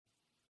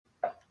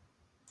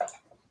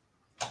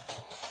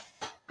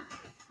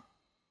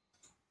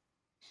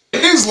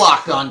is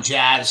Locked On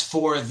Jazz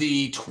for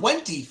the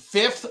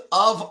 25th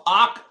of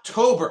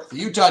October. The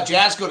Utah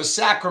Jazz go to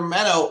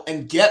Sacramento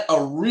and get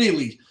a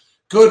really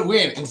good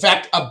win. In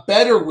fact, a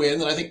better win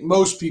than I think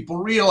most people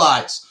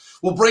realize.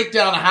 We'll break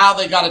down how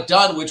they got it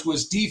done, which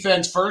was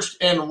defense first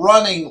and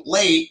running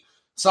late.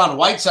 Hassan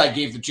Whiteside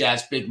gave the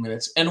Jazz big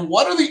minutes. And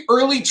what are the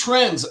early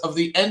trends of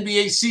the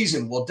NBA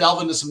season? We'll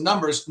delve into some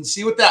numbers and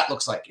see what that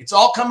looks like. It's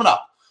all coming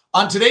up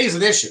on today's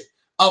edition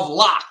of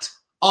Locked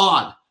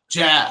On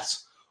Jazz.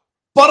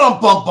 Pow!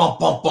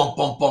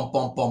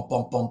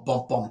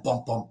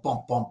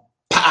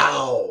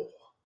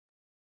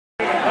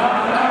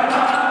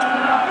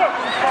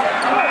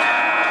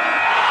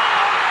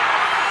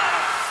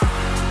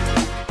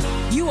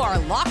 You are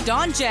Locked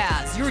On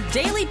Jazz, your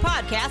daily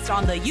podcast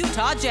on the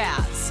Utah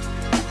Jazz.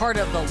 Part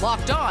of the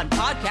Locked On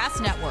Podcast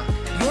Network,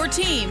 your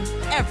team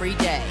every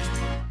day.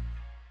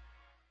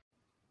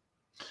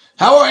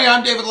 How are you?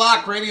 I'm David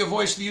Locke, radio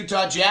voice of the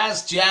Utah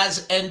Jazz,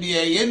 Jazz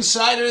NBA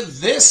insider.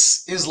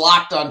 This is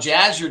Locked On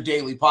Jazz, your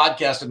daily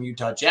podcast on the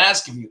Utah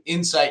Jazz, giving you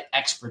insight,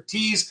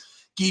 expertise,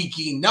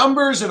 geeky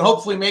numbers, and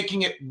hopefully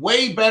making it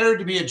way better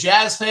to be a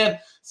Jazz fan.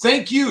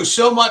 Thank you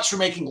so much for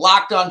making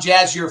Locked On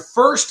Jazz your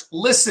first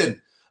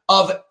listen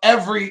of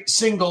every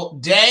single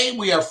day.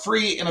 We are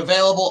free and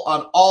available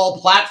on all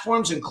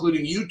platforms,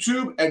 including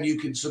YouTube, and you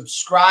can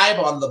subscribe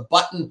on the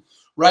button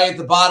right at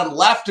the bottom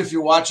left if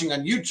you're watching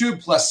on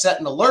YouTube, plus set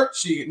an alert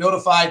so you get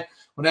notified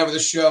whenever the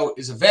show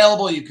is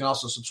available. You can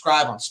also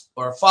subscribe on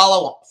or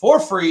follow for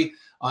free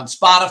on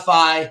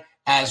Spotify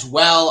as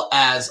well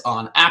as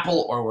on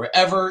Apple or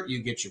wherever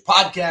you get your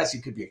podcasts.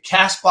 You could be a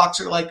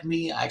Castboxer like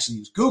me. I actually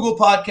use Google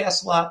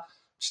Podcasts a lot.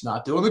 Just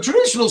not doing the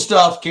traditional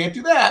stuff. Can't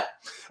do that.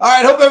 All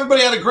right, hope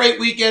everybody had a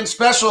great weekend.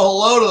 Special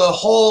hello to the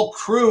whole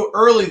crew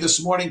early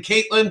this morning.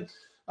 Caitlin,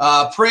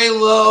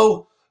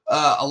 Prelo,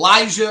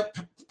 Elijah,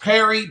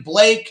 Perry,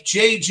 Blake,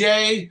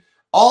 JJ,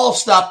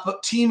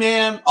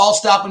 T-Man, all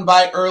stopping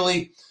by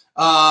early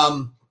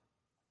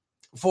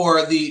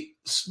for the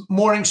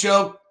morning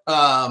show.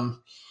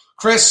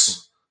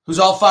 Chris, who's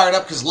all fired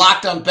up because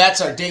Locked On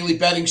Bets, our daily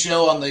betting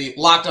show on the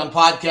Locked On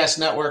Podcast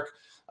Network,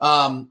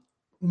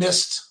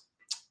 missed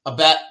a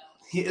bet.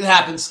 It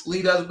happens.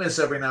 Lee does miss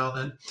every now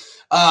and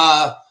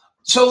then.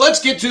 So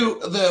let's get to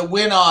the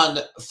win on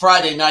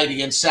Friday night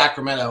against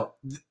Sacramento.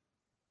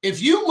 If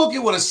you look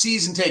at what a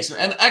season takes,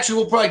 and actually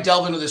we'll probably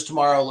delve into this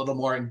tomorrow a little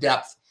more in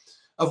depth,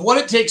 of what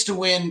it takes to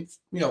win,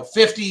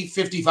 50,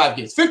 55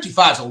 games.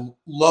 55 is a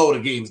load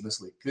of games in this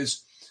league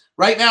because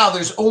right now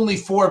there's only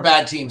 4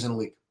 bad teams in the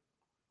league.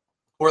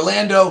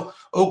 Orlando,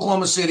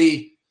 Oklahoma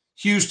City,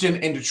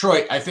 Houston, and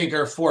Detroit, I think,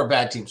 are 4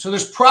 bad teams. So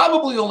there's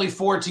probably only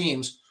 4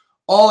 teams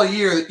all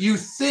year that you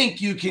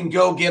think you can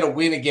go get a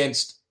win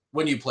against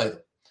when you play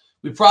them.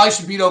 We probably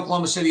should beat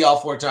Oklahoma City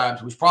all 4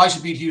 times. We probably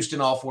should beat Houston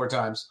all 4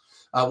 times.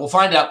 We'll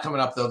find out coming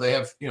up, though. They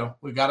have,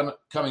 we've got them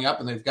coming up,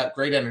 and they've got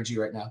great energy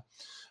right now.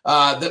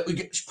 That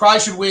we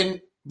probably should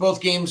win both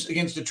games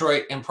against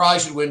Detroit and probably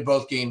should win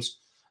both games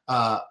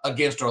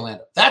against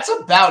Orlando. That's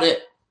about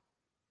it.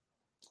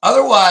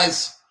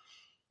 Otherwise,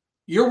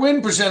 your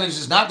win percentage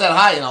is not that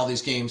high in all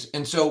these games.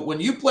 And so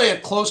when you play a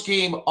close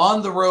game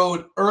on the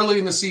road early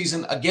in the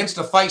season against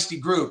a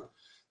feisty group,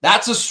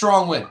 that's a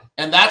strong win.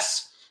 And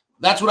that's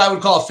what I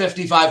would call a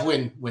 55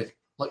 win.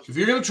 Like if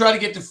you're going to try to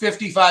get to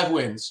 55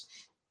 wins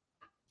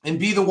and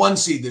be the 1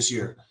 seed this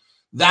year,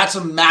 that's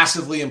a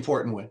massively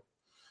important win.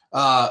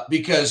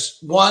 Because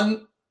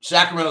 1,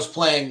 Sacramento's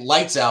playing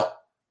lights out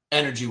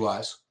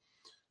energy-wise.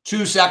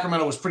 2,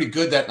 Sacramento was pretty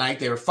good that night.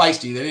 They were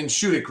feisty. They didn't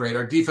shoot it great.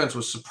 Our defense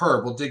was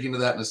superb. We'll dig into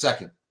that in a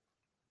second.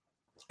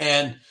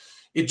 And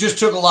it just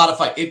took a lot of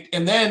fight.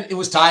 And then it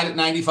was tied at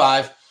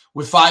 95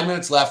 with 5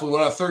 minutes left. We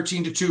went on a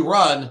 13-2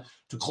 run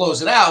to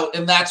close it out.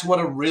 And that's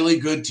what a really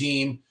good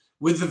team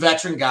with the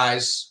veteran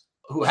guys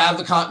who have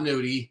the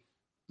continuity,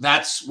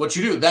 that's what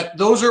you do.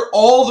 Those are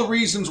all the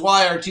reasons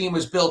why our team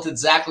is built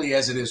exactly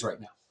as it is right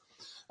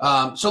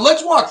now. So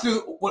let's walk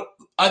through what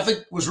I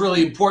think was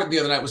really important the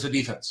other night was the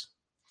defense.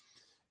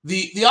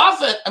 The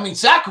offense,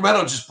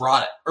 Sacramento just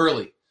brought it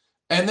early.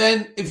 And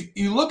then if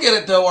you look at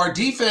it, though, our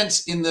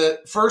defense in the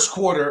first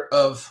quarter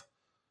of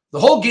the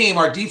whole game,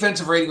 our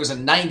defensive rating was a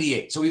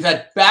 98. So we've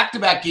had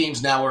back-to-back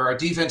games now where our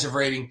defensive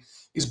rating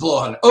is below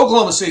 100.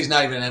 Oklahoma City is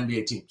not even an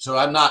NBA team, so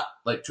I'm not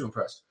too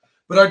impressed.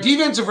 But our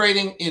defensive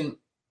rating in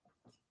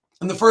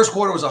the first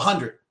quarter was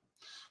 100,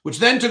 which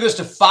then took us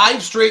to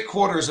 5 straight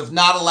quarters of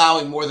not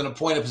allowing more than a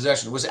point of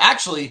possession. It was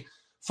actually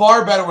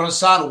far better when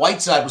Hassan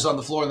Whiteside was on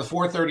the floor in the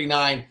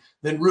 439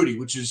 than Rudy,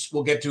 which is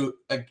we'll get to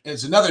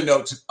as another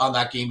note on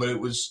that game, but it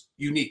was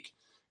unique.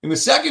 In the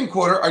second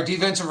quarter, our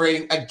defensive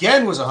rating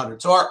again was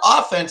 100. So our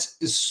offense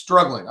is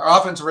struggling.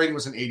 Our offensive rating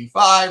was an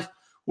 85.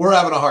 We're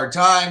having a hard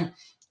time,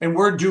 and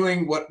we're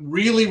doing what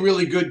really,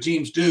 really good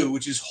teams do,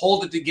 which is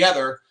hold it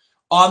together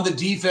on the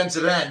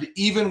defensive end,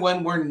 even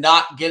when we're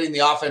not getting the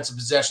offensive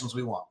possessions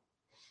we want.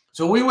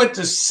 So we went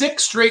to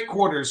 6 straight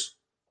quarters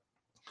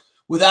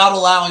without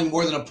allowing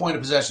more than a point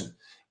of possession.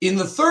 In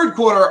the third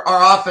quarter,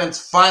 our offense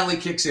finally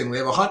kicks in. We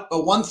have a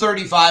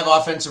 135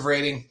 offensive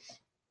rating.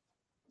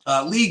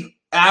 League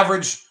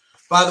average,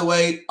 by the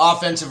way,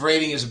 offensive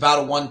rating is about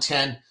a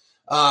 110.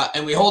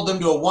 And we hold them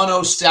to a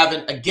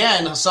 107.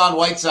 Again, Hassan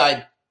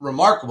Whiteside,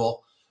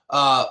 remarkable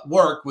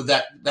work with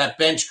that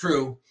bench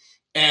crew.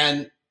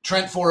 And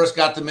Trent Forrest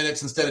got the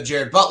minutes instead of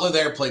Jared Butler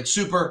there, played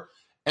super.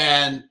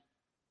 And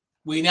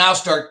we now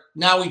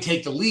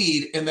take the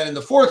lead. And then in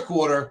the fourth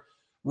quarter,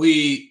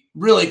 we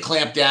really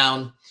clamp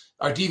down.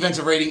 Our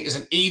defensive rating is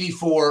an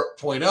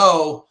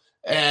 84.0,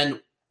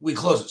 and we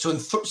close it. So in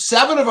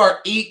 7 of our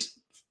 8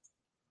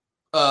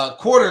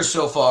 quarters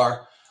so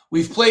far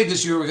we've played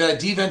this year, we've got a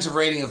defensive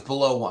rating of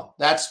below 1.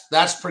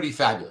 That's pretty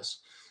fabulous.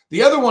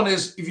 The other one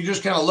is, if you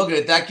just kind of look at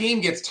it, that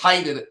game gets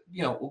tight at,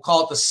 we'll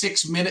call it the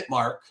 6-minute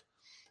mark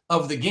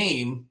of the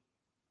game.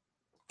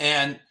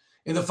 And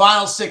in the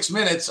final 6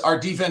 minutes, our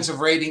defensive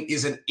rating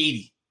is an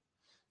 80.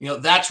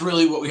 That's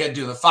really what we had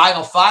to do. The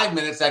final 5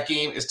 minutes, that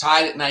game is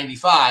tied at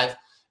 95,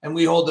 and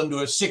we hold them to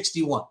a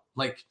 61.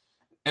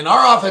 And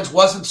our offense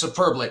wasn't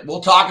superb.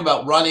 We'll talk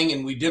about running,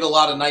 and we did a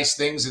lot of nice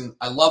things, and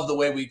I love the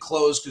way we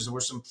closed, because there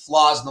were some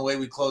flaws in the way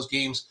we closed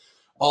games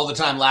all the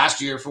time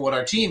last year for what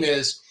our team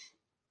is.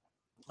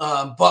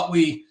 But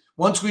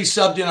once we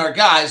subbed in our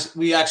guys,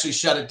 we actually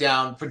shut it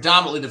down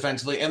predominantly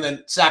defensively, and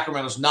then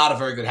Sacramento's not a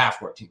very good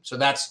half-court team. So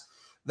that's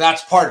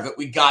part of it.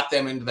 We got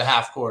them into the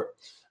half-court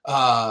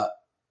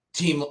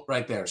team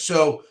right there.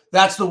 So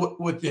that's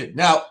what did.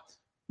 Now,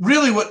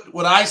 really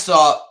what I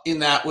saw in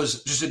that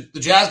was just the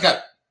Jazz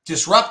got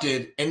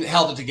disrupted and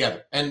held it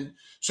together. And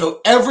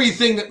so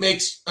everything that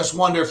makes us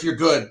wonder if you're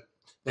good,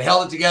 they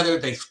held it together,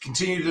 they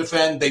continued to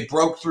defend, they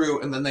broke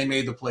through, and then they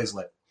made the plays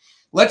late.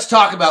 Let's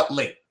talk about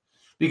late,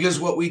 because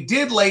what we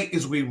did late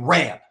is we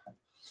ran.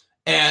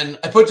 And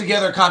I put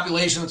together a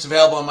compilation that's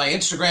available on my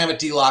Instagram at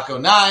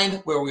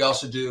DLocko9, where we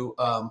also do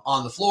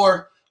on the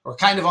floor, or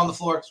kind of on the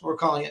floor, that's what we're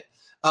calling it,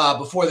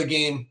 before the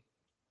game.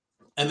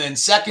 And then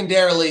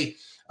secondarily,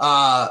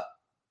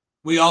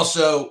 we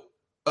also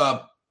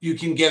you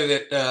can get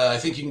it at, I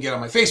think you can get it on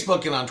my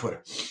Facebook and on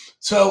Twitter.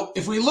 So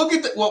if we look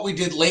at what we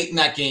did late in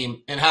that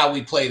game and how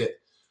we played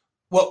it,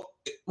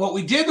 what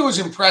we did that was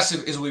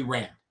impressive is we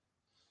ran.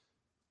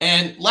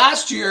 And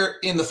last year,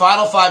 in the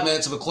final 5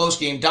 minutes of a close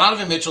game,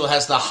 Donovan Mitchell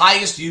has the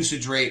highest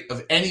usage rate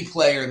of any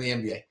player in the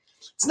NBA.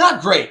 It's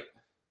not great.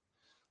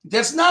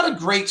 That's not a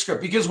great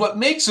script, because what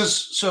makes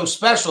us so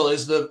special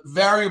is the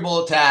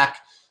variable attack,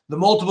 the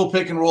multiple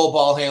pick and roll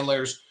ball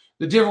handlers,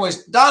 the different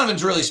ways.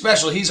 Donovan's really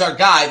special. He's our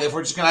guy that if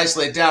we're just going to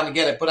isolate down and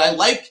get it. But I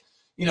like,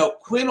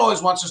 Quinn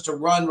always wants us to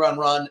run,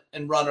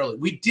 and run early.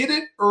 We did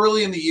it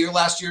early in the year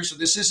last year, so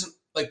this isn't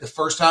like the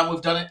first time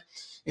we've done it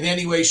in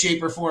any way,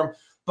 shape, or form.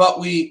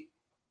 But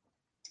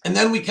and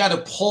then we kind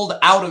of pulled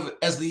out of it.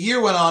 As the year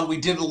went on, we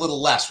did a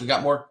little less.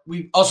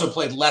 We also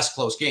played less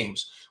close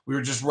games. We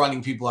were just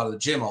running people out of the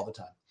gym all the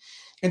time.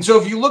 And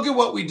so if you look at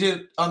what we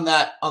did on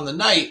the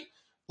night,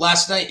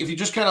 last night, if you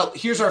just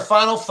here's our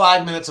final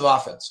 5 minutes of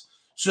offense.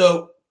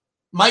 So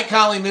Mike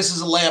Conley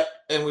misses a layup,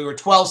 and we were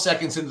 12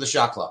 seconds into the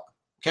shot clock.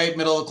 Okay,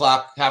 middle of the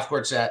clock,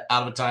 half-court set,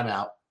 out of a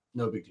timeout.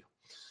 No big deal.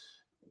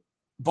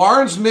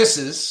 Barnes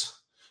misses.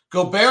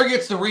 Gobert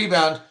gets the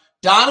rebound.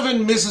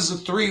 Donovan misses a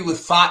 3 with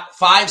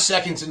 5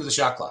 seconds into the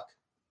shot clock.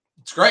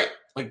 It's great.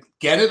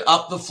 Get it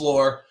up the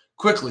floor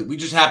quickly. We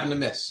just happen to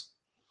miss.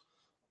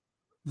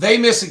 They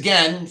miss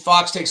again.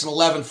 Fox takes an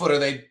 11-footer.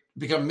 They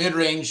become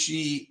mid-range,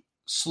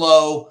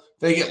 slow.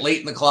 They get late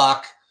in the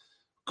clock.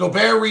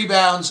 Gobert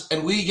rebounds,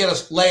 and we get a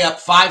layup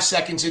 5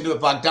 seconds into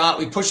it.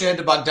 We push ahead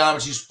to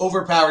Bogdanovich. He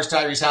overpowers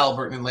Tyrese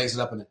Halliburton and lays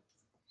it up in it.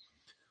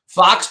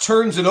 Fox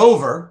turns it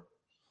over.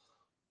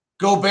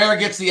 Gobert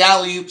gets the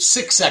alley-oop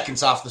 6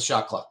 seconds off the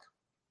shot clock.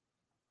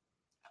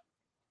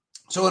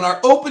 So in our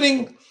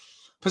opening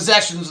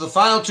possessions, the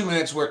final 2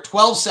 minutes, we're at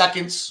 12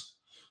 seconds,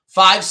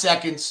 5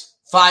 seconds,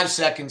 5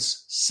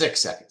 seconds, 6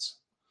 seconds.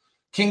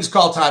 Kings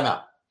call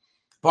timeout.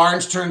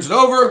 Barnes turns it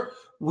over.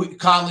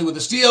 Conley with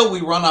the steal. We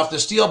run off the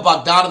steal.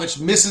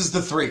 Bogdanovich misses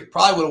the 3.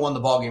 Probably would have won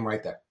the ball game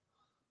right there.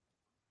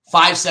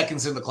 5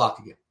 seconds in the clock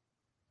again.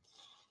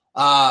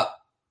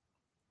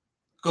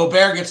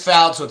 Gobert gets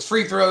fouled, so it's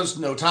free throws,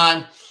 no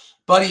time.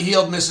 Buddy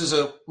Hield misses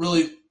a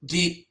really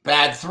deep,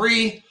 bad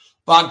 3.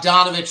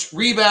 Bogdanovich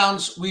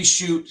rebounds. We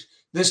shoot,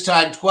 this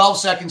time 12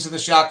 seconds in the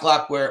shot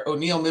clock, where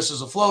O'Neal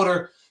misses a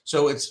floater.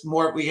 So it's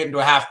more, we get into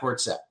a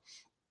half-court set.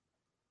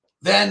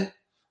 Then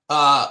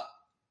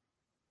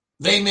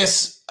they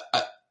miss,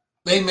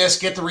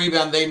 get the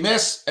rebound. They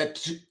miss at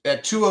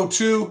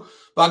 2:02.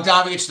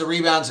 Bogdanovich gets the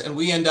rebounds, and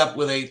we end up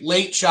with a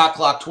late shot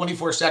clock,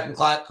 24-second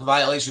clock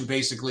violation,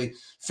 basically.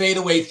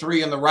 Fadeaway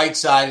 3 on the right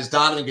side as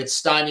Donovan gets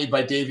stymied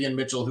by Davion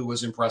Mitchell, who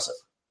was impressive.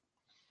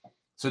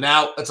 So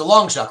now it's a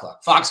long shot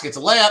clock. Fox gets a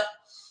layup.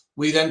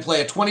 We then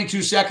play a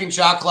 22-second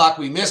shot clock.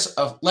 We miss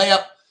a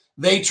layup.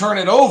 They turn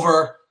it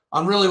over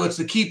on really what's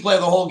the key play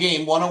of the whole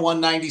game,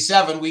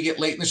 101-97. We get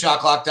late in the shot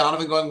clock.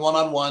 Donovan going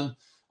one-on-one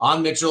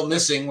on Mitchell,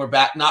 missing. We're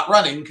back not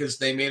running because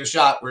they made a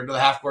shot. We're into the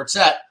half-court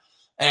set.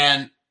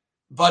 And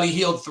Buddy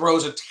Hield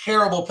throws a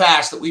terrible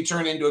pass that we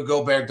turn into a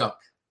Gobert dunk.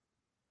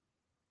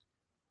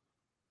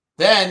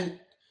 Then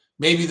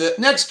maybe the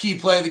next key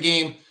play of the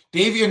game,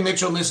 Davion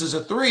Mitchell misses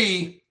a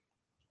three.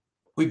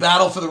 We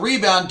battle for the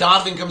rebound.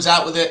 Donovan comes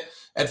out with it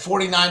at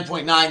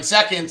 49.9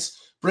 seconds,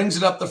 brings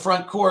it up the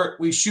front court.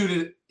 We shoot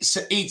it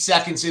 8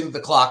 seconds into the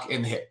clock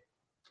and hit.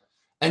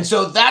 And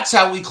so that's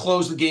how we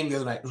closed the game the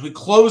other night. We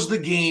closed the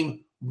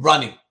game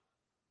running,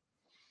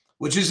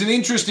 which is an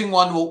interesting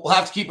one. We'll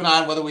have to keep an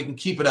eye on whether we can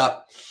keep it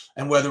up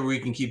and whether we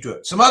can keep to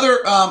it. Some other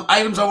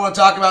items I want to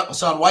talk about.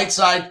 Hassan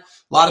Whiteside.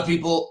 A lot of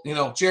people,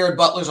 Jared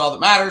Butler's all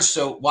that matters.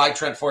 So why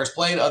Trent Forrest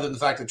played, other than the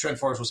fact that Trent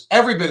Forrest was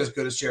every bit as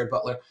good as Jared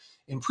Butler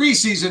in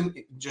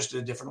preseason, just in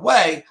a different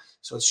way.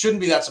 So it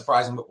shouldn't be that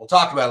surprising, but we'll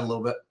talk about it a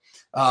little bit.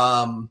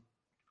 And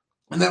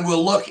then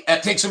we'll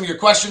take some of your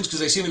questions because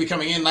they seem to be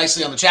coming in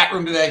nicely on the chat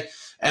room today.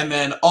 And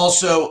then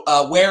also,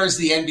 where is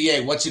the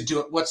NBA? What's it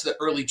doing? What's the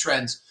early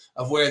trends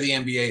of where the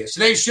NBA is?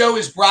 Today's show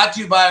is brought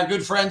to you by our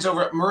good friends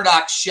over at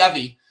Murdoch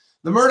Chevy.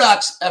 The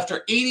Murdochs,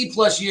 after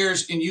 80-plus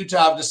years in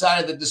Utah, have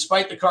decided that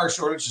despite the car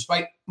shortage,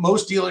 despite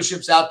most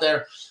dealerships out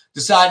there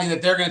deciding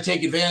that they're going to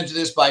take advantage of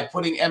this by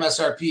putting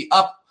MSRP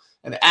up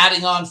and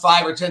adding on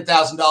 $5,000 or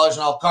 $10,000 in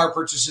all car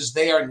purchases,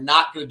 they are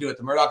not going to do it.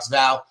 The Murdochs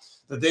vow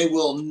that they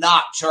will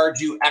not charge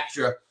you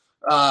extra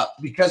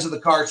because of the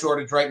car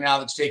shortage right now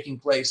that's taking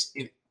place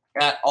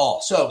at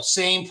all. So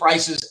same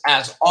prices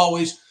as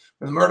always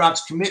for the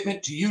Murdoch's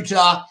commitment to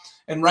Utah.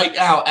 And right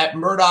now at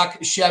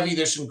Murdoch Chevy,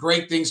 there's some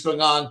great things going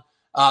on.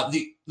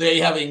 They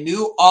have a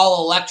new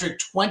all-electric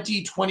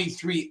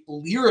 2023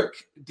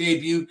 Lyric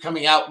debut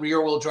coming out,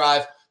 rear-wheel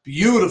drive,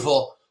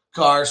 beautiful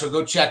car. So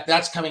go check.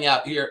 That's coming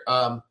out here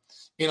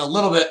in a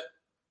little bit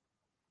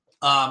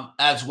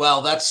as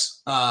well.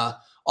 That's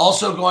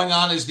also going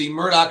on is the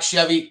Murdoch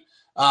Chevy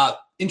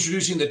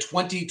introducing the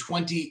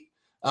 2020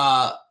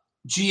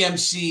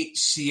 GMC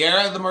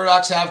Sierra the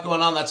Murdochs have going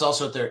on. That's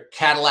also at their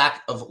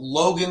Cadillac of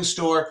Logan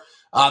store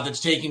that's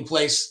taking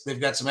place. They've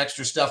got some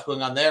extra stuff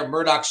going on there.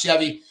 Murdoch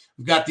Chevy.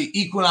 We've got the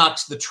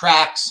Equinox, the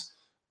Trax,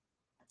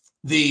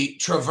 the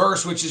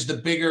Traverse, which is the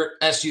bigger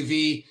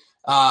SUV,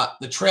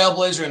 the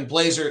Trailblazer and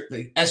Blazer.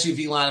 The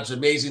SUV lineup's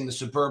amazing. The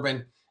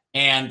Suburban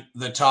and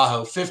the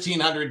Tahoe.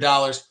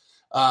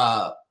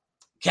 $1,500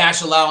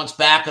 cash allowance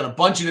back on a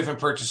bunch of different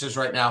purchases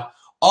right now.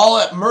 All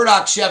at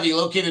Murdoch Chevy,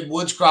 located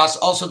Woods Cross,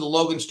 also the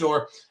Logan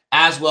store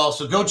as well.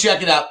 So go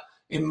check it out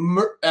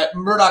at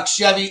Murdoch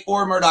Chevy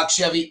or Murdoch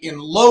Chevy in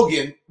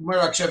Logan,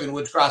 Murdoch Chevy in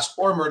Woods Cross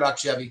or Murdoch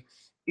Chevy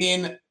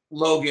in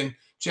Logan.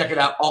 Check it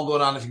out. All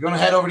going on. If you're going to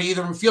head over to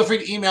either of them, feel free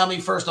to email me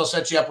first. I'll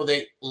set you up with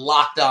a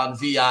Locked On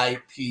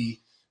VIP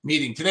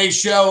meeting. Today's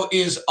show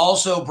is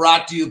also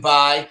brought to you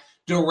by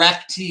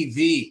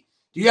DirecTV.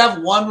 Do you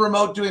have one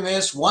remote doing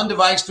this, one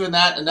device doing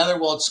that, another?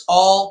 Well, it's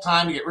all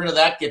time to get rid of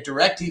that. Get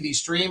DirecTV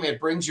Stream.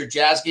 It brings your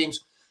Jazz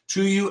games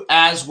to you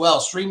as well.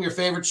 Stream your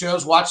favorite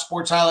shows, watch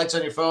sports highlights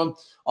on your phone,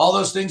 all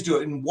those things. Do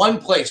it in one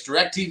place.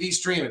 DirecTV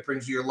Stream. It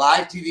brings your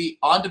live TV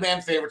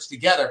on-demand favorites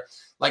together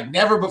like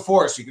never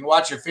before, so you can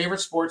watch your favorite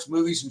sports,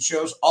 movies, and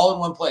shows all in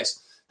one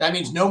place. That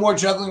means no more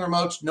juggling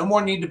remotes, no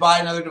more need to buy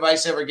another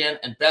device ever again,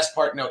 and best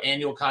part, no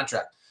annual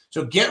contract.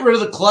 So get rid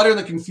of the clutter and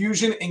the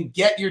confusion and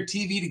get your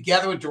TV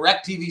together with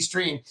DirecTV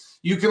Stream.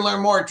 You can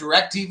learn more at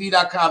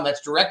directtv.com.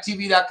 That's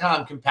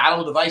directtv.com.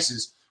 Compatible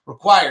devices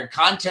required.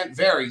 Content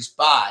varies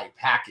by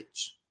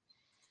package.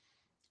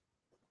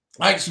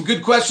 All right, some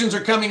good questions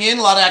are coming in.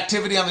 A lot of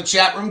activity on the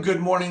chat room. Good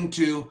morning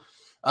to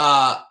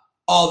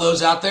all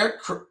those out there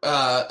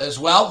as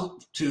well,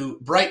 to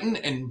Brighton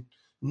and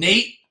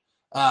Nate,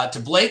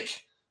 to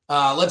Blake.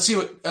 Let's see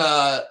what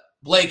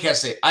Blake has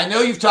to say. I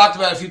know you've talked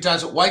about it a few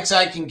times, but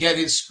Whiteside can get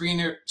his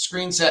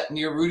screen set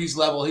near Rudy's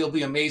level. He'll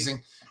be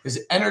amazing.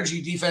 His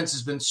energy defense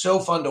has been so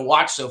fun to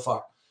watch so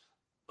far.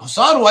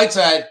 Hassan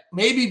Whiteside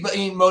may be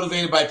being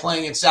motivated by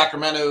playing in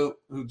Sacramento,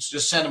 who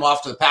just sent him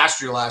off to the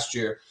pasture last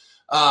year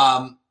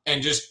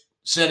and just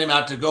sent him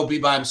out to go be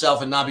by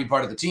himself and not be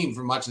part of the team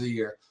for much of the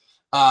year.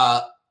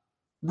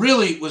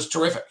 Really was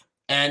terrific.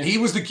 And he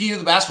was the key to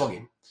the basketball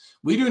game.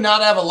 We do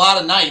not have a lot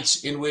of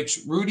nights in which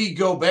Rudy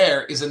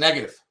Gobert is a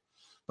negative.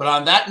 But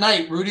on that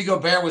night, Rudy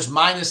Gobert was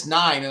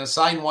 -9 and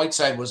Hassan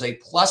Whiteside was a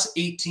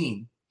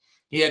 +18.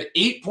 He had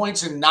 8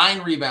 points and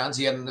 9 rebounds.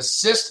 He had an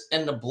assist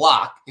and a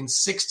block in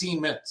 16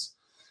 minutes.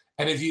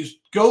 And if you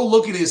go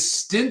look at his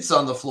stints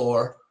on the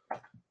floor,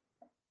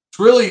 it's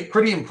really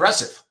pretty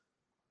impressive.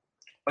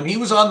 When he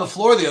was on the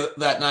floor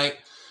that night,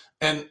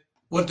 and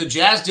what the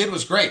Jazz did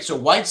was great. So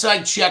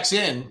Whiteside checks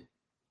in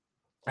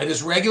at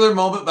his regular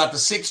moment, about the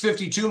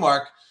 6:52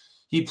 mark.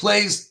 He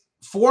plays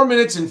 4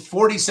 minutes and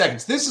 40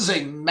 seconds. This is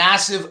a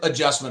massive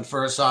adjustment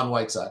for Hassan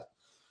Whiteside.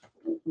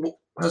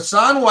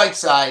 Hassan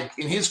Whiteside,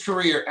 in his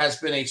career, has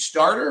been a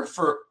starter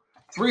for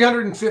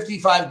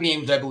 355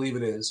 games, I believe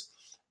it is.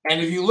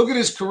 And if you look at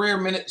his career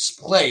minutes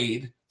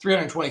played,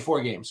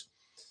 324 games,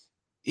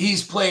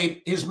 he's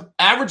played his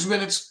average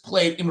minutes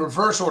played in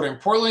reverse order. In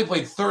Portland, he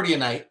played 30 a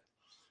night.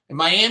 In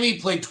Miami, he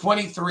played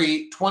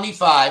 23,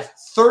 25,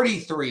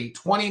 33,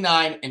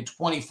 29, and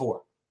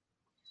 24.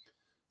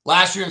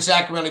 Last year in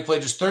Sacramento, he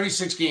played just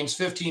 36 games,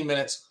 15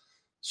 minutes.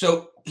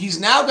 So he's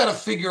now got to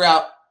figure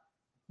out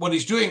what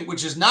he's doing,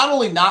 which is not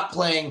only not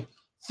playing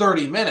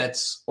 30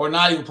 minutes or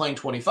not even playing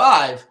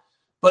 25,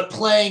 but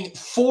playing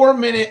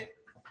 4-minute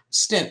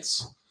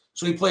stints.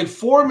 So he played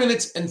 4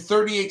 minutes and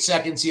 38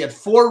 seconds. He had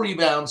 4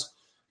 rebounds.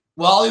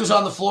 While he was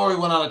on the floor, he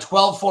went on a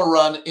 12-4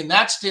 run. In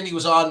that stint, he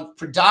was on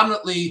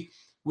predominantly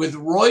with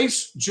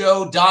Royce,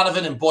 Joe,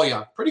 Donovan, and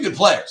Bojan. Pretty good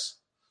players,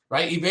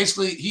 right?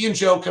 He and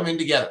Joe come in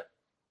together.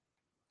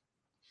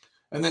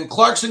 And then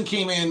Clarkson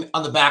came in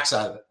on the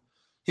backside of it.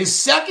 His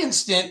second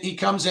stint, he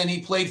comes in,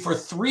 he played for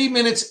 3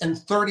 minutes and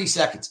 30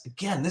 seconds.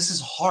 Again, this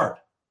is hard.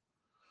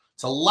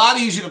 It's a lot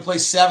easier to play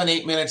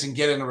 7-8 minutes and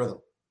get in a rhythm.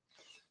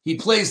 He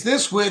plays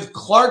this with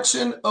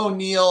Clarkson,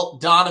 O'Neal,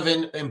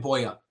 Donovan, and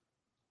Bojan.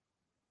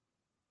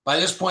 By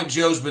this point,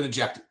 Joe's been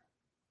ejected.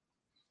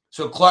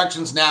 So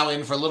Clarkson's now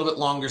in for a little bit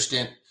longer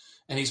stint,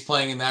 and he's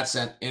playing in that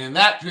stint. And in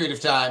that period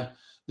of time,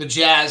 the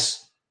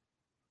Jazz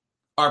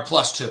are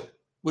 +2,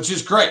 which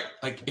is great.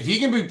 Like, if he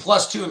can be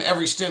 +2 in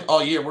every stint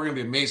all year, we're going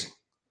to be amazing.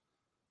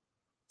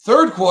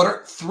 Third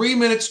quarter, 3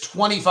 minutes,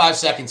 25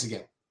 seconds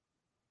again.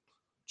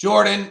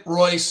 Jordan,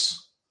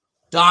 Royce,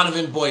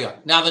 Donovan,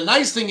 Bojan. Now, the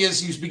nice thing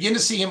is you begin to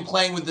see him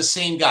playing with the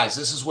same guys.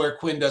 This is where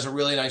Quinn does a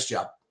really nice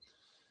job.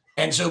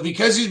 And so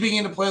because he's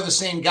beginning to play with the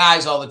same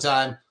guys all the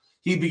time,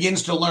 he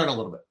begins to learn a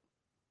little bit.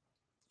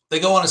 They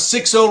go on a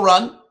 6-0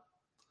 run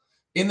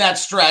in that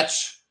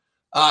stretch.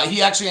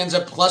 He actually ends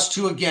up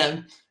 +2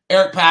 again.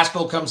 Eric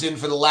Paschall comes in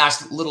for the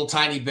last little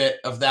tiny bit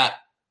of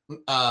that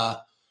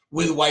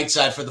with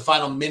Whiteside for the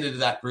final minute of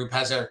that group,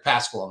 has Eric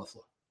Paschall on the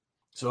floor.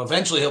 So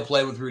eventually he'll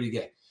play with Rudy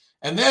Gay.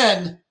 And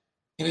then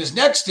in his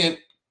next stint,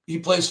 he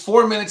plays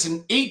 4 minutes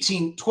and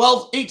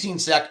 12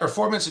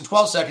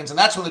 seconds, and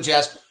that's when the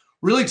Jazz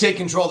really take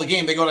control of the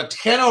game. They go on a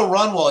 10-0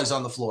 run while he's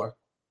on the floor.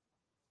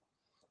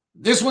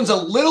 This one's a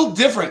little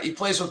different. He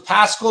plays with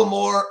Paschall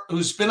more,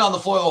 who's been on the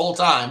floor the whole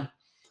time.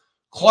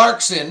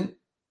 Clarkson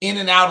in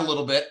and out a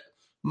little bit.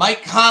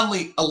 Mike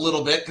Conley a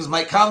little bit, because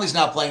Mike Conley's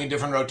now playing a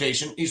different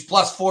rotation. He's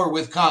 +4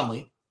 with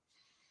Conley.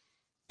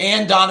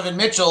 And Donovan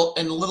Mitchell,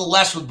 and a little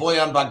less with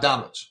Bojan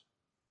Bogdanovic.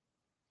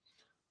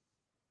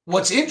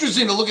 What's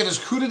interesting to look at is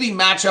who did he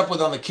match up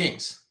with on the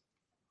Kings?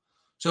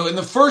 So in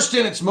the first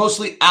stint, it's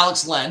mostly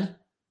Alex Len.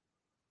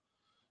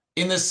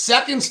 In the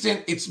second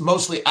stint, it's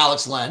mostly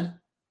Alex Len.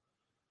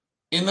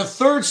 In the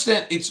third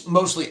stint, it's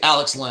mostly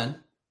Alex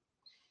Len.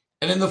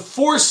 And in the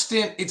fourth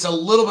stint, it's a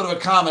little bit of a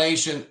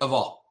combination of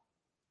all.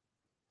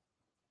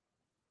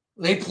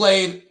 They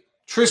played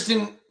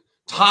Tristan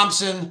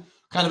Thompson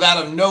kind of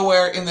out of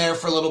nowhere in there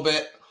for a little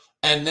bit.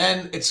 And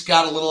then it's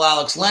got a little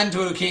Alex Len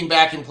to it who came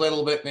back and played a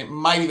little bit. And it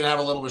might even have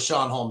a little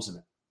Rashawn Holmes in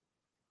it.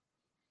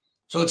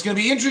 So it's going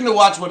to be interesting to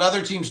watch what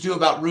other teams do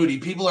about Rudy.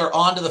 People are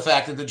on to the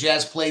fact that the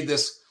Jazz played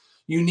this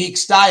unique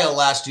style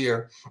last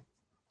year.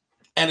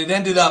 And it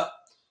ended up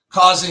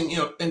causing,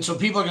 and so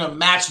people are going to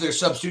match their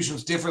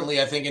substitutions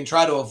differently, I think, and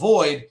try to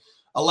avoid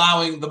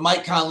allowing the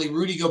Mike Conley,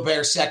 Rudy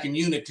Gobert second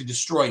unit to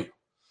destroy you.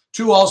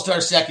 2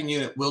 all-star second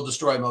unit will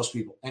destroy most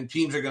people, and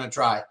teams are going to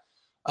try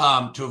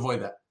to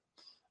avoid that.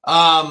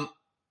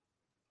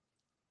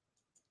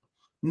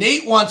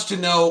 Nate wants to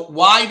know,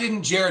 why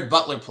didn't Jared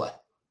Butler play?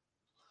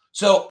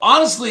 So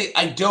honestly,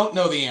 I don't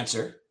know the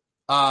answer.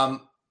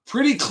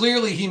 Pretty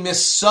clearly, he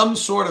missed some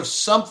sort of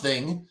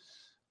something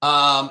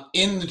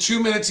in the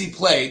 2 minutes he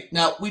played.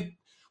 Now,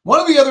 one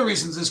of the other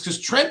reasons is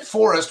because Trent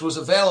Forrest was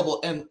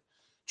available, and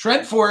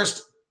Trent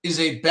Forrest is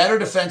a better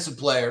defensive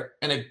player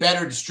and a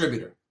better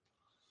distributor.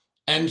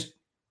 And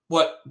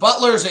what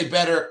Butler is a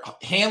better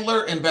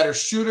handler and better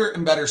shooter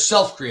and better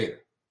self-creator.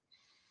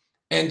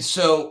 And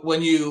so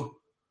when you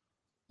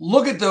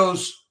look at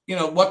those,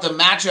 what the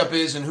matchup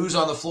is and who's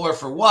on the floor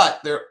for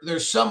what,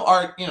 there's some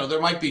art,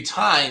 there might be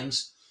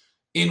times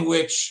in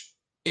which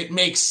it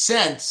makes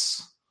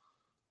sense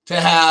to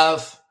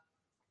have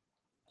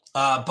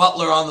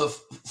Butler on the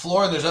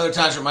floor, and there's other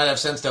times it might have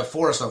sense to have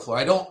Forrest on the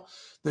floor.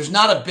 There's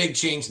not a big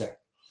change there.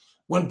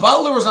 When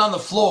Butler was on the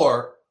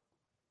floor,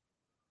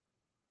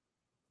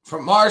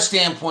 from our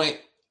standpoint,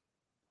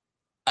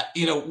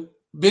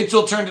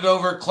 Mitchell turned it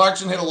over.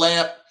 Clarkson hit a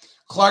layup.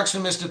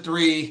 Clarkson missed a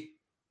 3.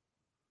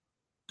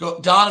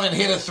 Donovan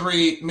hit a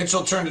 3.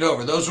 Mitchell turned it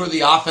over. Those were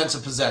the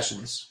offensive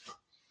possessions.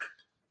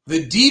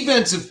 The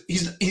defensive,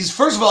 he's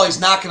first of all, he's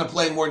not going to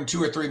play more than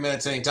 2 or 3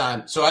 minutes any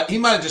time. So he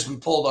might have just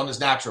been pulled on his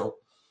natural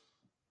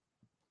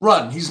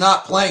run. He's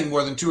not playing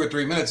more than 2 or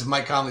 3 minutes if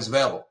Mike Conley's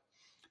available.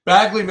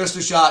 Bagley missed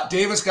a shot.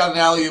 Davis got an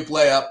alley-oop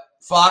layup.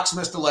 Fox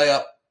missed a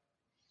layup.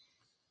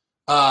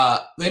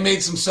 They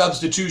made some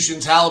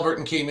substitutions.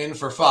 Halliburton came in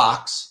for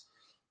Fox.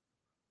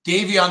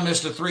 Davion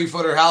missed a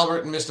 3-footer.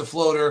 Halliburton missed a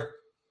floater.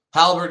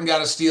 Halliburton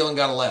got a steal and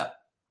got a layup.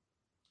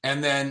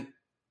 And then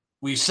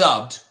we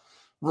subbed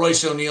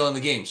Royce O'Neal in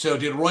the game. So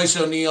was it Royce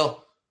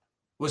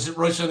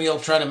O'Neal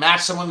trying to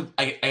match someone?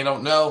 I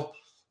don't know.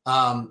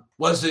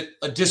 Was it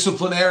a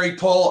disciplinary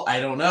pull?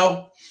 I don't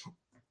know.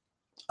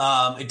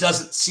 It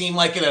doesn't seem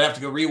like it. I'd have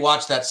to go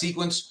rewatch that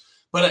sequence.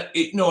 But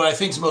what I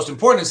think is most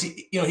important is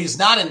he's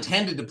not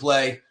intended to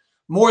play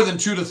more than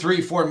 2 to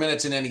 3, 4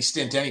 minutes in any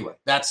stint anyway.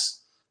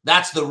 That's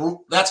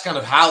kind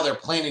of how they're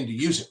planning to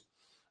use him.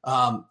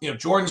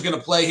 Jordan's going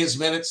to play his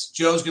minutes.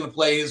 Joe's going to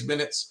play his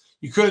minutes.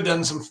 You could have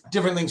done some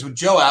different things with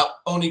Joe out.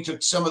 Only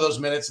took some of those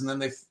minutes, and then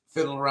they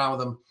fiddled around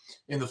with him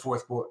in the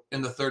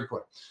third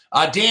quarter.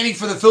 Danny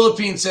for the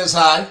Philippines says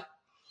hi.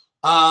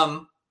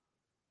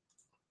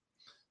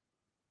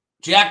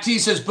 Jack T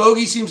says,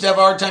 Bogey seems to have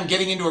a hard time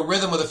getting into a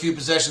rhythm with a few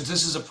possessions.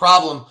 This is a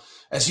problem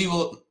as he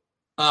will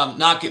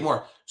not get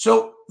more.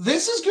 So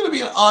this is going to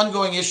be an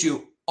ongoing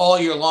issue all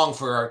year long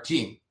for our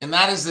team. And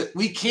that is that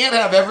we can't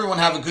have everyone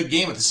have a good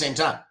game at the same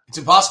time. It's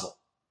impossible.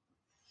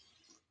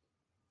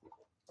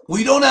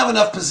 We don't have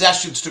enough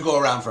possessions to go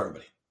around for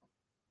everybody.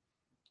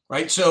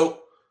 Right? So,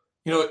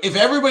 if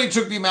everybody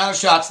took the amount of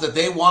shots that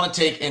they want to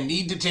take and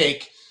need to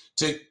take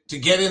to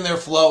get in their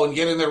flow and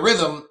get in their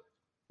rhythm,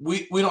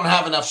 we don't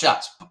have enough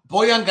shots.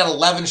 Bojan got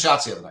 11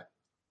 shots the other night.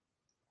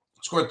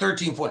 Scored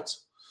 13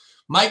 points.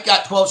 Mike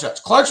got 12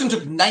 shots. Clarkson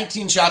took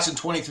 19 shots in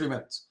 23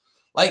 minutes.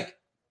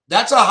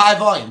 That's a high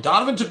volume.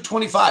 Donovan took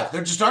 25.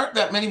 There just aren't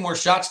that many more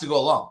shots to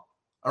go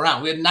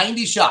around. We had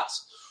 90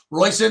 shots.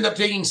 Royce ended up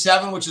taking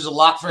 7, which is a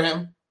lot for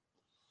him,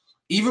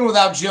 even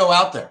without Joe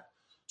out there.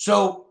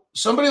 So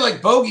somebody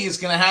like Bogey is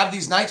going to have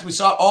these nights. We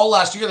saw it all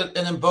last year, and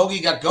then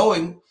Bogey got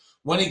going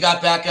when he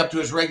got back up to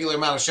his regular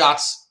amount of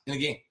shots in a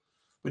game.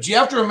 But you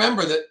have to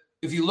remember that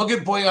if you look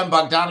at Bojan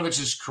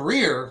Bogdanovic's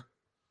career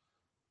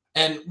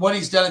and what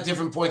he's done at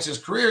different points in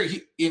his career,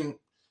 in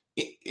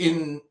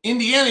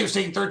Indiana, he was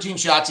taking 13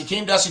 shots. He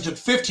came to us, he took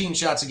 15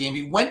 shots a game.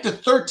 He went to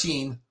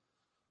 13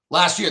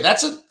 last year.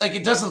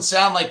 It doesn't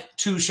sound like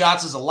 2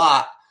 shots is a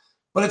lot,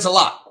 but it's a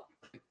lot.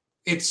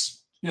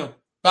 It's,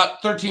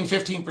 about 13,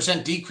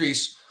 15%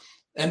 decrease.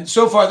 And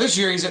so far this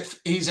year,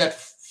 he's at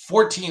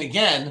 14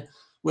 again,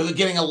 with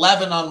getting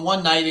 11 on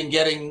one night and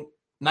getting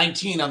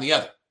 19 on the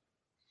other.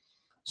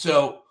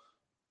 So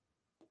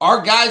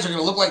our guys are going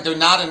to look like they're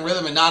not in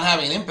rhythm and not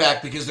having an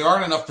impact because there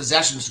aren't enough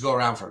possessions to go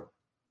around for them.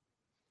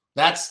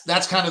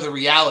 That's kind of the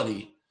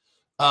reality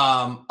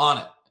on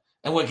it.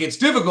 And what gets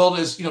difficult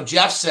is,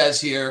 Jeff says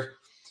here,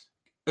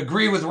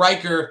 agree with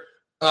Riker,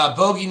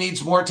 Bogey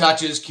needs more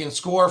touches, can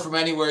score from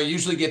anywhere,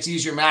 usually gets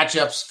easier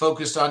matchups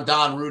focused on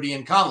Don, Rudy,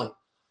 and Conley.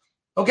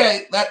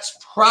 Okay, that's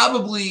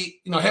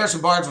probably,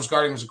 Harrison Barnes was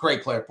guarding, was a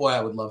great player. Boy,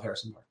 I would love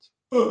Harrison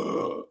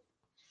Barnes.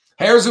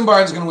 Harrison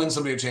Barnes is going to win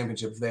somebody a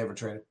championship if they ever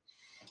trade him.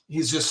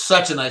 He's just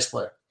such a nice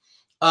player.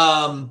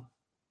 But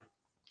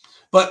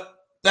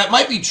that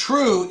might be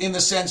true in the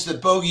sense that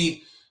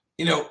Bogey,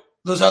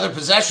 those other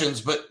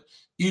possessions, but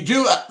you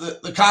do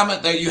the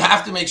comment that you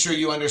have to make sure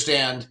you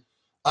understand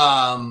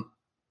that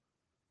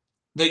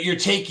you're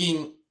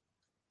taking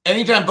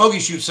anytime Bogey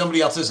shoots, somebody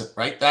else isn't,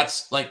 right?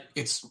 That's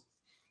it's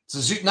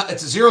a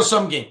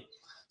zero-sum game.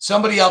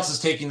 Somebody else is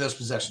taking those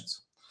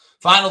possessions.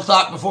 Final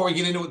thought before we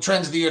get into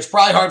trends of the year. It's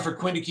probably hard for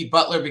Quinn to keep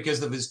Butler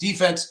because of his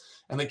defense,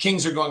 and the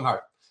Kings are going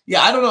hard.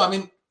 Yeah, I don't know. I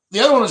mean,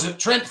 the other one is that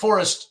Trent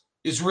Forrest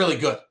is really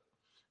good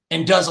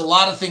and does a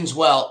lot of things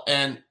well,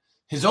 and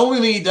his only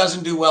thing he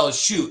doesn't do well is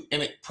shoot.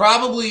 And it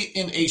probably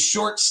in a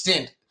short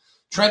stint,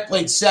 Trent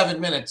played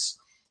 7 minutes,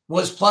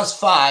 was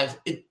 +5.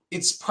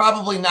 It's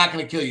probably not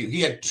going to kill you.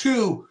 He had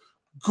 2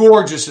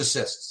 gorgeous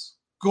assists,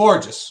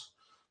 gorgeous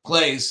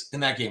plays in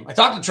that game. I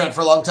talked to Trent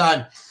for a long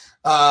time,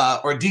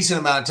 or a decent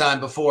amount of time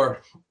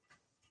before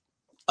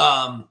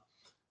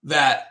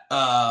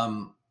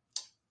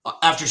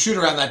after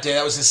shoot-around that day.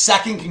 That was his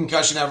second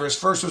concussion ever. His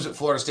first was at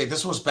Florida State.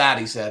 This one was bad,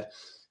 he said.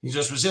 He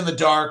just was in the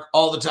dark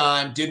all the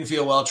time, didn't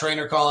feel well,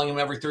 trainer calling him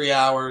every 3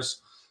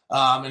 hours.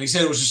 And he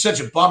said it was just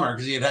such a bummer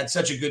because he had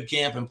such a good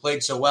camp and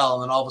played so well,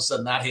 and then all of a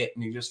sudden that hit,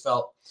 and he just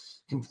felt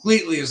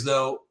completely as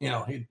though,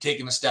 he'd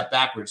taken a step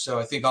backwards. So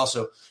I think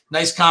also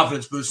nice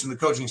confidence boost from the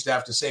coaching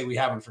staff to say we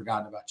haven't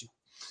forgotten about you.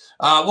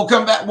 We'll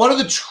come back. What are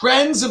the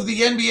trends of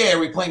the NBA? Are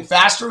we playing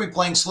faster? Are we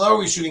playing slower? Are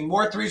we shooting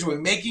more threes? Are we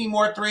making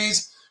more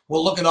threes?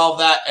 We'll look at all of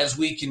that as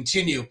we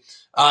continue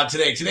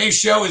today. Today's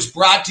show is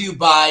brought to you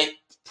by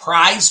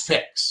Prize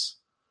Picks.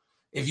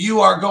 If you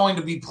are going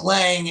to be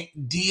playing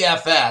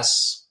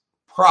DFS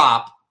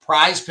prop,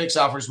 Prize Picks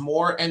offers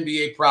more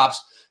NBA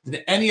props than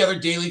any other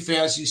daily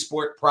fantasy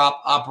sport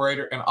prop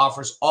operator and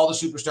offers all the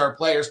superstar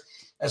players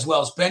as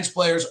well as bench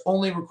players,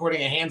 only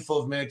recording a handful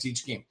of minutes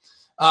each game.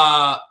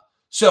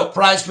 So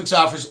Prize Picks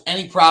offers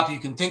any prop you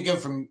can think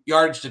of, from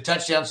yardage to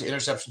touchdowns to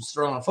interceptions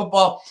thrown on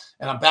football,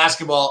 and on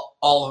basketball,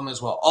 all of them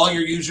as well. All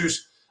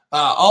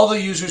the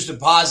users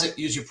deposit,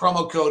 use your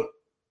promo code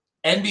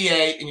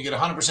NBA, and you get a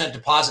 100%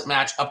 deposit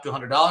match up to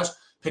 $100.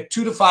 Pick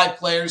 2 to 5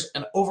 players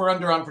and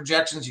over-under on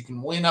projections. You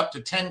can win up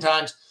to 10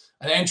 times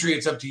an entry.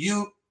 It's up to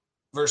you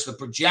versus the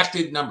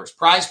projected numbers.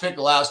 Prize Pick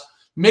allows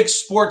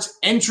mixed sports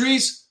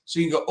entries, so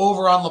you can go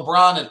over on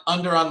LeBron and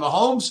under on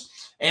Mahomes,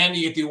 and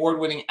you get the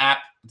award-winning app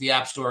at the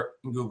App Store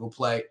and Google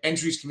Play.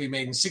 Entries can be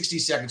made in 60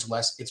 seconds or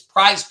less. It's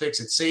Prize Picks.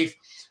 It's safe,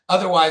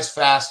 otherwise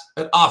fast.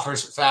 It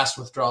offers fast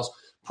withdrawals.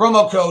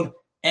 Promo code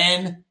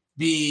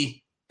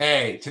NBA.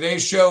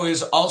 Today's show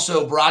is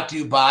also brought to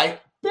you by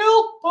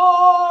Built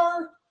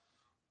Bar.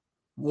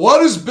 What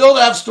does Built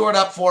have stored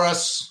up for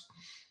us?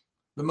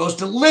 The most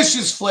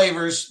delicious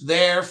flavors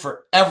there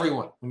for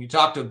everyone. When you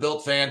talk to a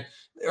Built fan,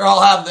 They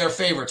all have their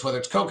favorites, whether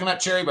it's coconut,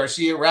 cherry,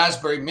 barcia,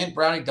 raspberry, mint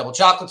brownie, double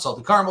chocolate,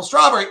 salted caramel,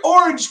 strawberry,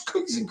 orange,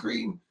 cookies and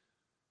cream,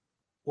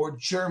 or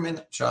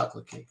German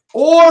chocolate cake.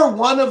 Or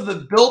one of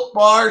the Built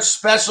Bar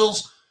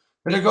specials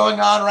that are going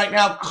on right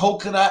now.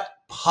 Coconut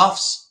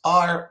Puffs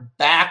are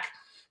back.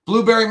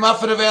 Blueberry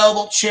muffin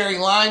available, cherry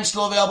lime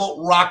still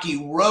available,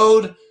 Rocky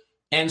Road,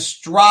 and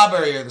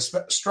strawberry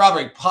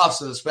strawberry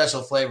puffs are the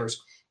special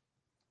flavors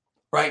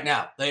right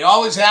now. They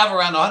always have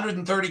around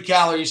 130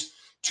 calories,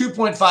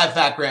 2.5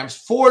 fat grams,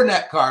 4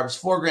 net carbs,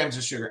 4 grams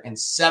of sugar, and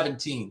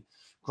 17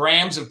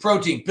 grams of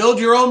protein. Build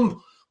your own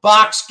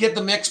box, get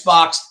the mix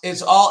box.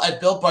 It's all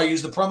at Built Bar.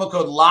 Use the promo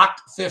code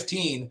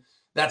LOCKED15.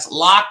 That's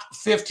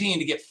LOCKED15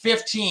 to get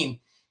 15%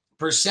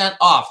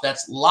 off.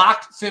 That's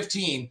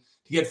LOCKED15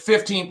 to get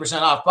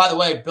 15% off. By the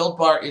way, Built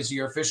Bar is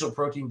your official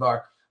protein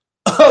bar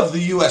of the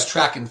U.S.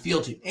 track and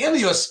field team and the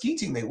U.S. ski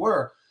team. They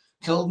were.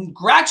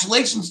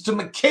 Congratulations to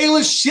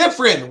Michaela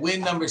Schifrin,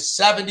 win number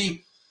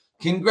 70.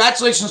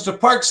 Congratulations to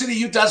Park City,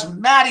 Utah's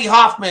Maddie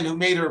Hoffman, who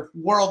made her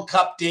World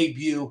Cup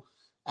debut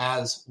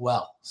as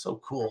well. So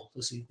cool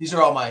to see. These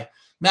are all my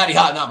Maddie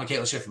Hoffman, not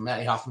Michaela Schifrin.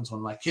 Maddie Hoffman's one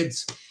of my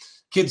kids.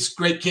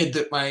 Great kid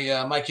that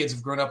my kids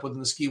have grown up with in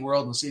the ski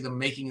world, and see them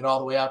making it all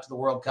the way out to the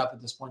World Cup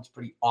at this point is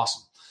pretty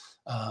awesome.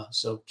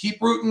 So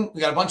keep rooting.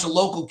 We got a bunch of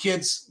local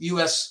kids,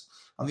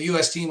 on the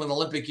U.S. team in the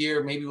Olympic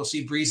year. Maybe we'll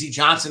see Breezy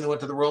Johnson, who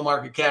went to the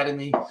Romark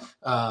Academy.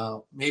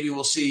 Maybe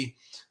we'll see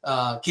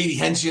Katie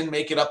Henshin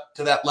make it up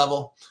to that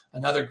level.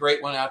 Another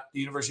great one out at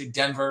the University of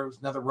Denver,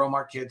 another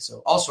Romark kid.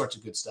 So all sorts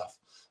of good stuff.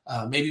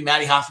 Maybe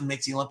Maddie Hoffman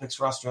makes the Olympics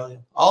for Australia.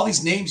 All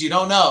these names you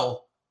don't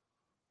know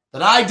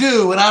that I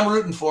do and I'm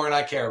rooting for and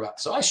I care about.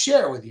 So I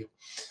share with you.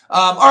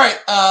 All right.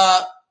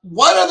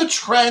 What are the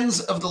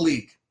trends of the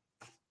league?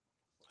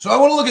 So I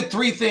want to look at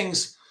 3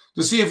 things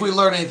to see if we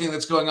learn anything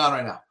that's going on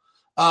right now.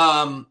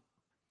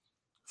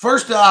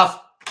 First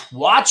off,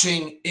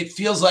 watching, it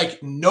feels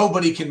like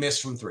nobody can miss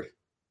from 3.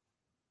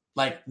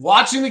 Like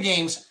watching the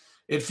games,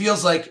 it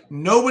feels like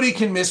nobody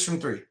can miss from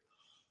 3.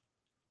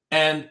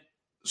 And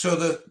so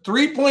the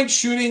 3-point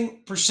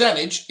shooting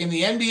percentage in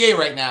the NBA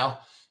right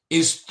now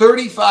is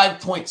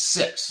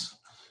 35.6.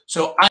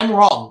 So I'm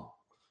wrong,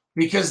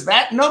 because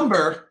that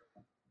number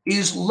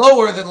is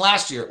lower than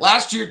last year.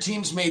 Last year,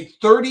 teams made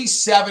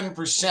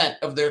 37%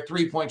 of their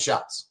 3-point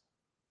shots.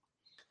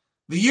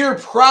 The year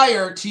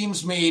prior,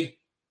 teams made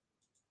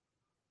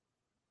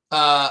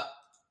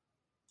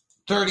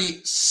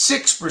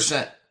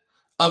 36%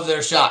 of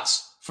their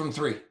shots from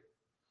 3.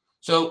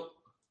 So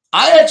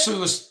I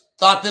actually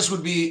thought this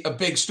would be a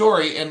big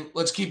story, and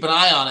let's keep an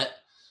eye on it,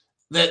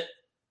 that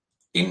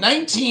in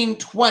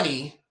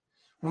 1920,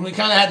 when we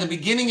kind of had the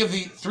beginning of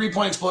the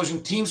 3-point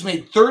explosion, teams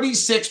made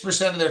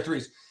 36% of their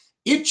threes.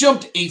 It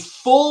jumped a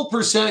full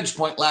percentage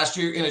point last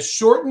year in a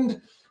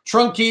shortened,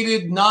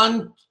 truncated,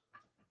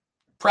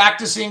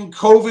 non-practicing,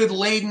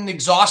 COVID-laden,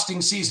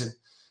 exhausting season.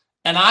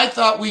 And I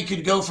thought we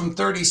could go from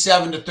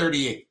 37 to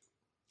 38.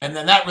 And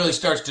then that really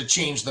starts to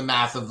change the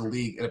math of the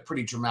league at a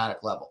pretty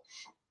dramatic level.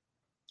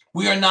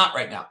 We are not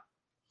right now.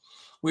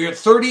 We are at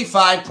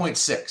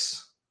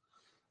 35.6,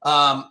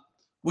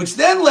 which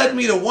then led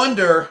me to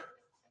wonder,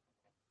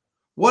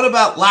 what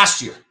about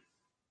last year?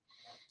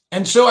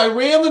 And so I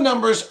ran the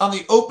numbers on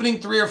the opening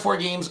 3 or 4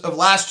 games of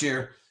last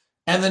year,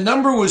 and the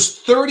number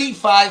was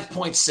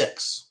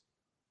 35.6,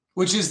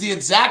 which is the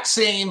exact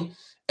same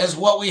as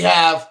what we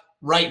have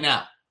right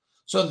now.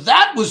 So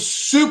that was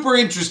super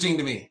interesting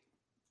to me,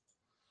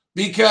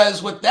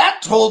 because what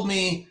that told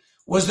me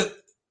was that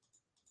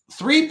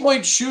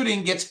 3-point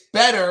shooting gets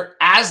better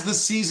as the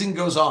season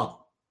goes on.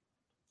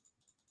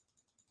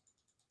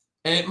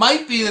 And it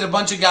might be that a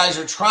bunch of guys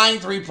are trying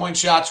 3-point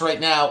shots right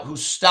now who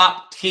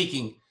stopped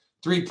taking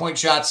 3-point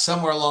shots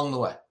somewhere along the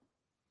way.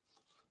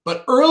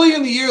 But early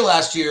in the year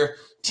last year,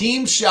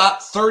 teams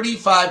shot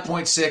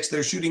 35.6.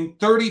 They're shooting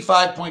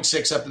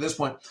 35.6 up to this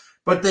point,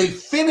 but they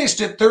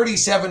finished at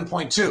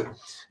 37.2.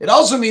 It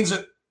also means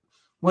that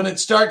when it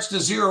starts to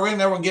zero in,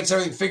 everyone gets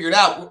everything figured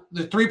out,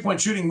 the 3-point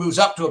shooting moves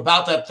up to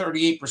about that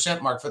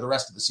 38% mark for the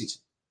rest of the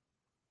season.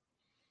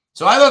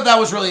 So I thought that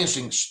was really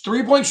interesting.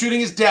 3-point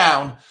shooting is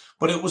down,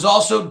 but it was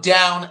also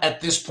down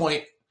at this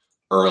point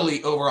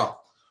early overall.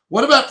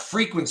 What about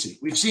frequency?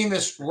 We've seen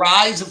this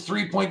rise of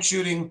 3-point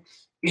shooting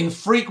in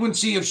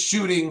frequency of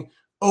shooting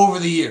over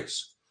the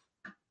years.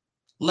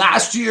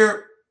 Last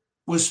year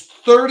was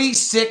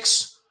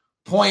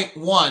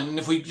 36.1. And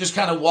if we just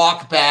kind of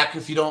walk back,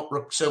 if we go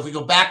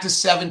back to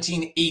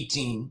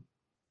 17-18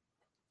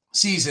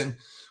 season,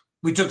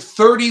 we took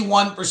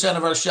 31%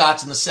 of our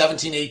shots in the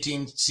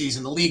 17-18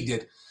 season, the league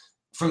did,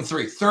 from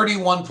 3,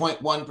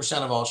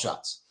 31.1% of all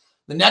shots.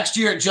 The next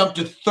year it jumped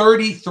to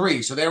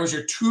 33. So there was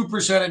your 2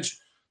 percentage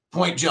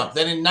point jump.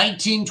 Then in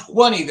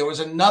 1920, there was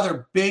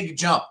another big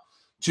jump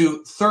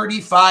to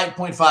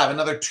 35.5,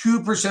 another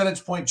 2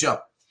 percentage point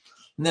jump.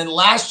 And then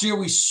last year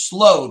we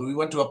slowed. We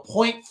went to a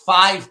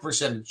 0.5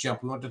 percentage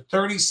jump. We went to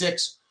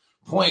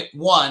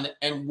 36.1.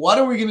 And what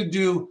are we going to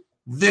do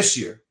this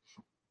year?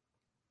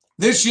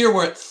 This year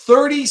we're at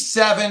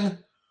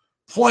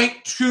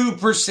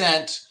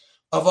 37.2%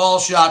 of all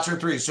shots are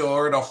threes. So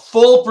we're at a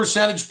full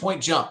percentage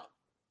point jump.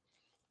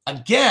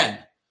 Again,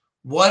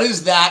 what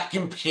is that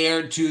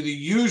compared to the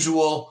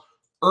usual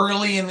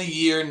early in the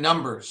year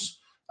numbers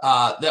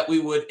that we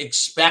would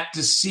expect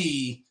to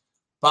see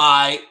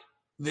by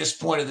this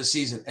point of the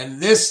season?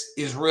 And this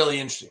is really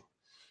interesting.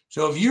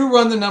 So if you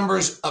run the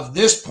numbers of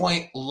this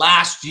point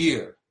last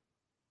year,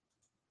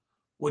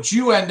 what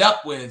you end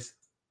up with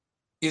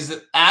is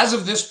that as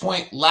of this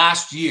point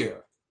last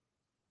year,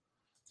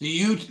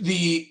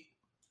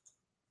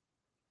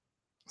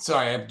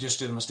 sorry, I just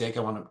did a mistake.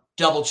 I want to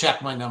double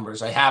check my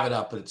numbers. I have it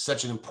up, but it's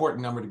such an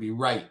important number to be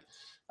right.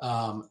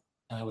 And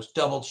I was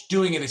double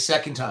doing it a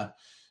second time.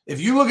 If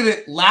you look at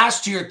it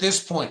last year at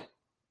this point,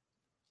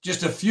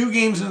 just a few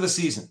games into the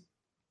season,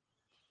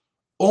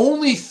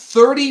 only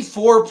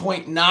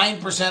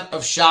 34.9%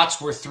 of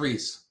shots were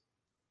threes.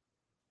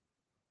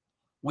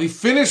 We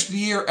finished the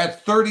year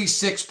at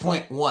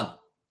 36.1.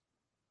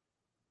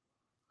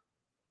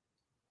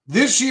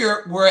 This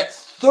year, we're at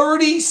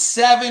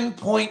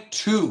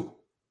 37.2.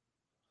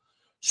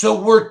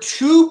 So we're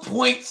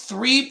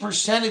 2.3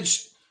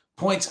 percentage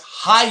points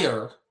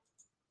higher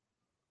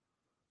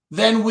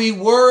than we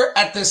were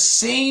at the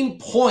same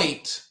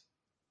point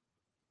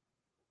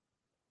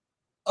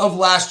of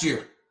last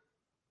year.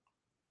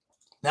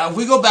 Now, if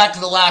we go back to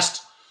the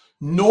last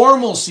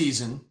normal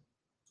season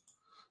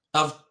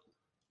and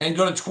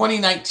go to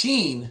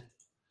 2019,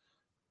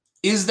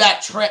 does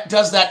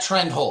that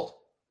trend hold?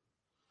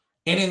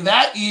 And in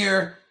that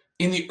year,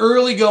 in the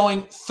early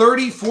going,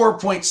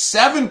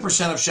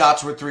 34.7% of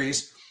shots were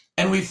threes,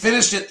 and we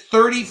finished at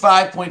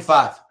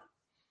 35.5.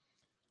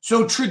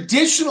 So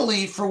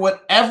traditionally, for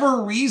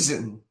whatever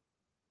reason,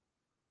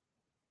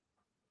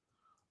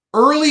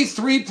 early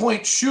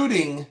three-point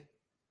shooting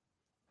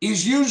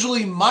is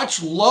usually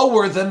much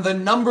lower than the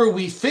number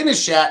we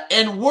finish at,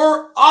 and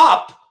we're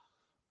up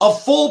a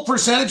full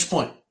percentage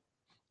point.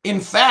 In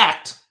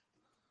fact,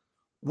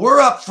 we're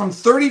up from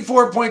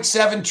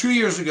 34.7 2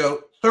 years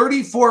ago,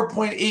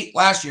 34.8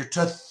 last year,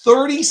 to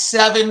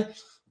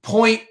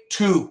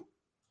 37.2.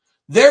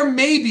 There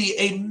may be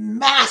a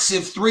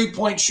massive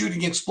three-point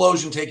shooting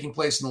explosion taking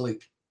place in the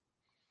league.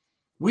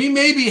 We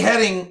may be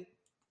heading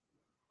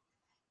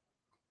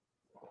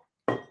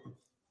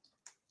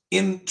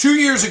in 2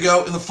 years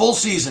ago in the full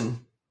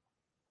season,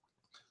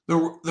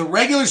 the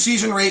regular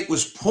season rate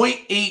was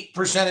 0.8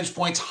 percentage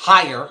points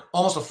higher,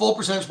 almost a full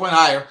percentage point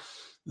higher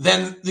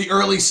than the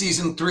early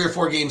season 3 or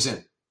 4 games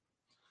in.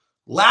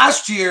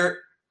 Last year,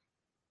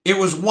 it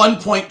was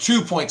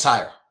 1.2 points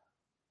higher.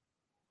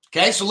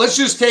 Okay, so let's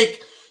just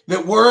take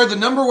that the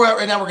number we're at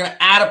right now, we're going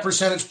to add a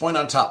percentage point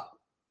on top.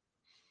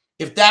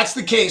 If that's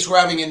the case, we're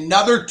having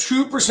another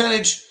 2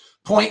 percentage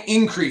point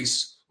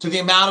increase to the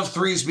amount of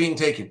threes being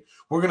taken.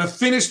 We're going to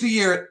finish the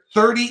year at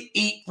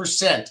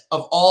 38%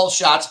 of all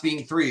shots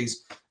being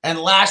threes. And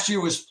last year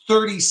was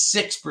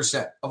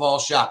 36% of all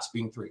shots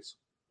being threes.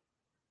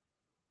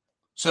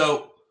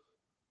 So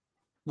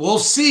we'll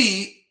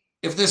see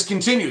if this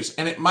continues.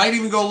 And it might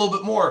even go a little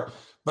bit more.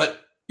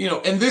 But,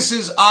 and this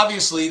is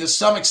obviously to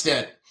some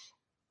extent,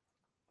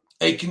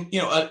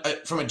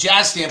 from a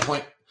Jazz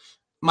standpoint,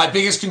 my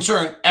biggest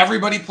concern,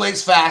 everybody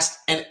plays fast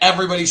and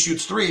everybody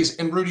shoots threes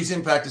and Rudy's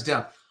impact is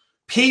down.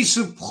 Pace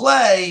of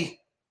play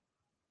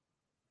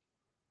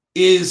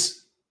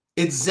is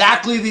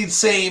exactly the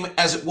same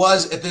as it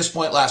was at this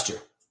point last year.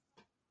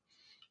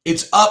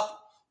 It's up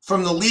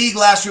from the league.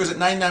 Last year was at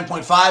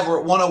 99.5.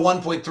 We're at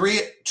 101.3.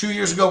 2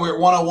 years ago, we were at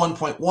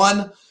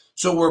 101.1.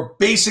 So we're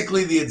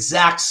basically the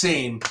exact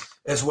same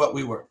as what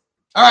we were.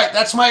 All right,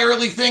 that's my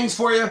early things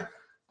for you.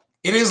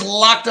 It is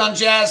Locked on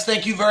Jazz.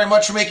 Thank you very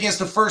much for making us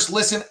the first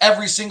listen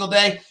every single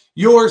day.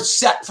 You're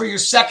set for your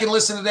second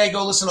listen today.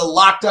 Go listen to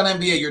Locked on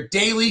NBA, your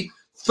daily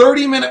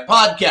 30-minute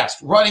podcast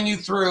running you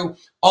through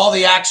all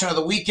the action of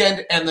the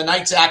weekend and the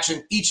night's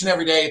action each and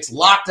every day. It's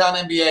Locked on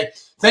NBA.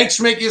 Thanks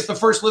for making us the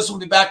first listen.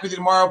 We'll be back with you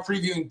tomorrow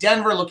previewing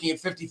Denver, looking at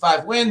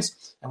 55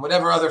 wins and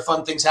whatever other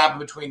fun things happen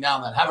between now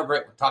and then. Have a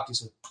great one. Talk to you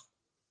soon.